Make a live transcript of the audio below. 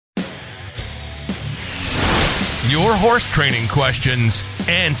Your horse training questions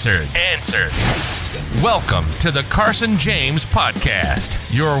answered. Welcome to the Carson James Podcast,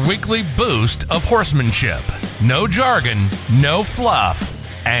 your weekly boost of horsemanship. No jargon, no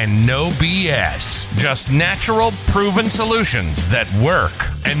fluff, and no BS. Just natural, proven solutions that work.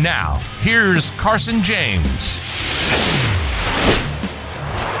 And now, here's Carson James.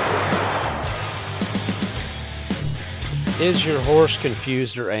 Is your horse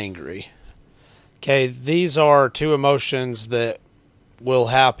confused or angry? Okay, these are two emotions that will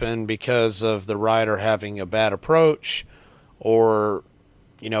happen because of the rider having a bad approach or,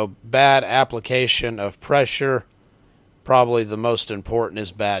 bad application of pressure. Probably the most important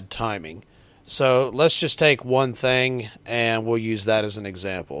is bad timing. So let's just take one thing and we'll use that as an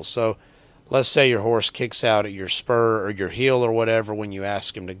example. So let's say your horse kicks out at your spur or your heel or whatever when you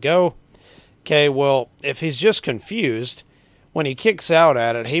ask him to go. Okay, well, if he's just confused, when he kicks out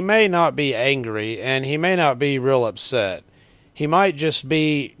at it, he may not be angry and he may not be real upset. He might just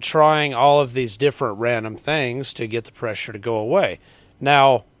be trying all of these different random things to get the pressure to go away.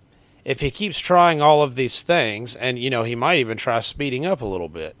 Now, if he keeps trying all of these things, and, he might even try speeding up a little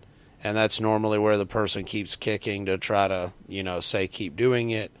bit, and that's normally where the person keeps kicking to try to, say keep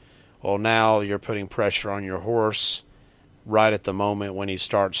doing it. Well, now you're putting pressure on your horse right at the moment when he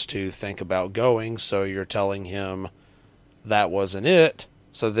starts to think about going, so you're telling him that wasn't it,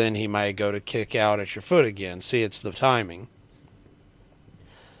 so then he might go to kick out at your foot again. See, it's the timing.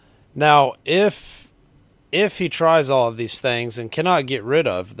 Now, if he tries all of these things and cannot get rid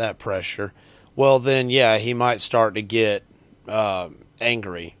of that pressure, well then, yeah, he might start to get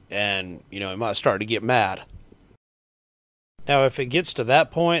angry and, he might start to get mad. Now, if it gets to that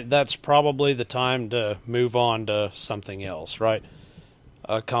point, that's probably the time to move on to something else, right?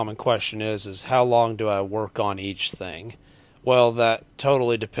 A common question is how long do I work on each thing? Well, that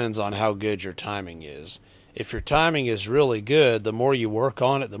totally depends on how good your timing is. If your timing is really good, the more you work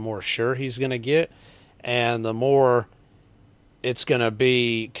on it, the more sure he's going to get, and the more it's going to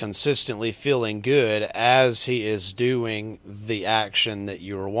be consistently feeling good as he is doing the action that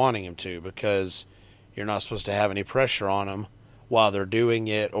you were wanting him to, because you're not supposed to have any pressure on them while they're doing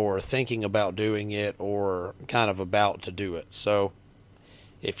it or thinking about doing it or kind of about to do it. So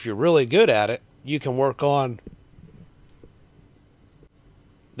if you're really good at it, you can work on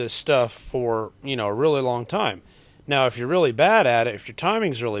this stuff for, a really long time. Now, if you're really bad at it, if your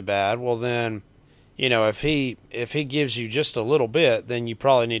timing's really bad, well then, if he gives you just a little bit, then you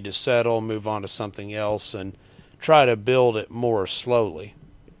probably need to settle, move on to something else, and try to build it more slowly.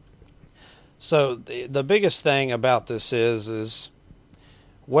 So the biggest thing about this is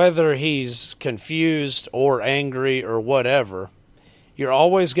whether he's confused or angry or whatever, you're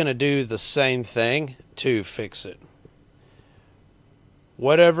always going to do the same thing to fix it.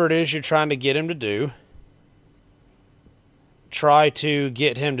 Whatever it is you're trying to get him to do, try to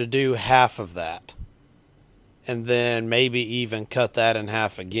get him to do half of that. And then maybe even cut that in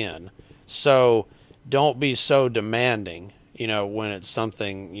half again. So don't be so demanding, when it's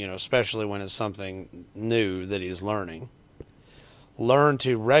something, especially when it's something new that he's learning. Learn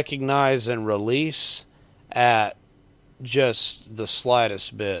to recognize and release at just the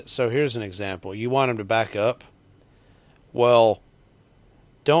slightest bit. So here's an example. You want him to back up? Well,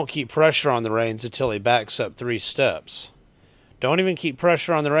 don't keep pressure on the reins until he backs up 3 steps. Don't even keep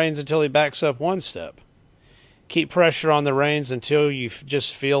pressure on the reins until he backs up 1 step. Keep pressure on the reins until you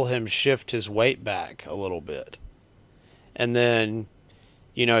just feel him shift his weight back a little bit. And then,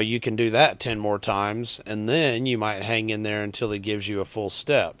 you can do that 10 more times, and then you might hang in there until he gives you a full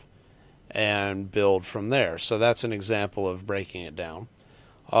step and build from there. So that's an example of breaking it down.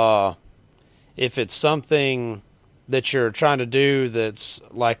 If it's something that you're trying to do that's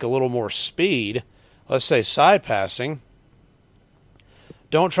like a little more speed, let's say side passing,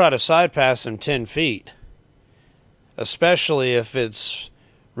 don't try to side pass him 10 feet, especially if it's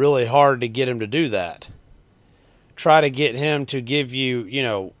really hard to get him to do that. Try to get him to give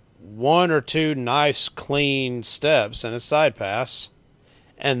you, 1 or 2 nice clean steps in a side pass,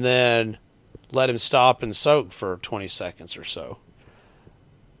 and then let him stop and soak for 20 seconds or so.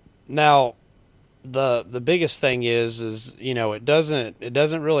 Now, the biggest thing is it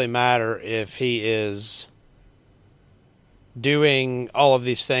doesn't really matter if he is doing all of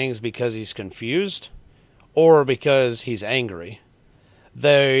these things because he's confused or because he's angry.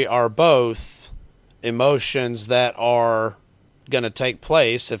 They are both emotions that are going to take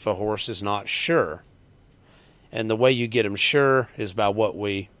place if a horse is not sure. And the way you get him sure is by what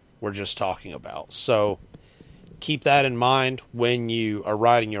we were just talking about. So keep that in mind when you are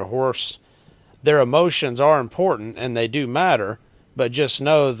riding your horse. Their emotions are important and they do matter, but just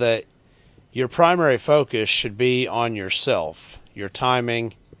know that your primary focus should be on yourself, your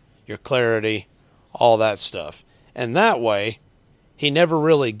timing, your clarity, all that stuff. And that way, he never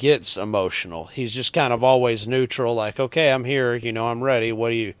really gets emotional. He's just kind of always neutral, like, okay, I'm here, I'm ready.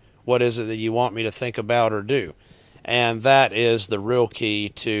 What is it that you want me to think about or do? And that is the real key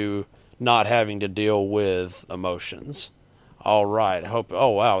to not having to deal with emotions. All right. Oh,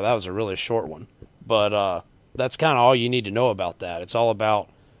 wow, that was a really short one. But that's kind of all you need to know about that. It's all about,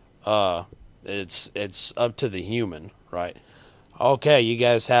 it's up to the human, right? Okay, you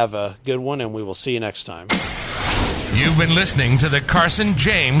guys have a good one, and we will see you next time. You've been listening to the Carson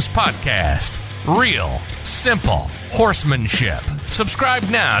James Podcast. Real, simple horsemanship. Subscribe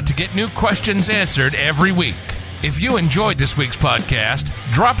now to get new questions answered every week. If you enjoyed this week's podcast,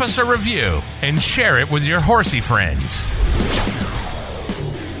 drop us a review and share it with your horsey friends.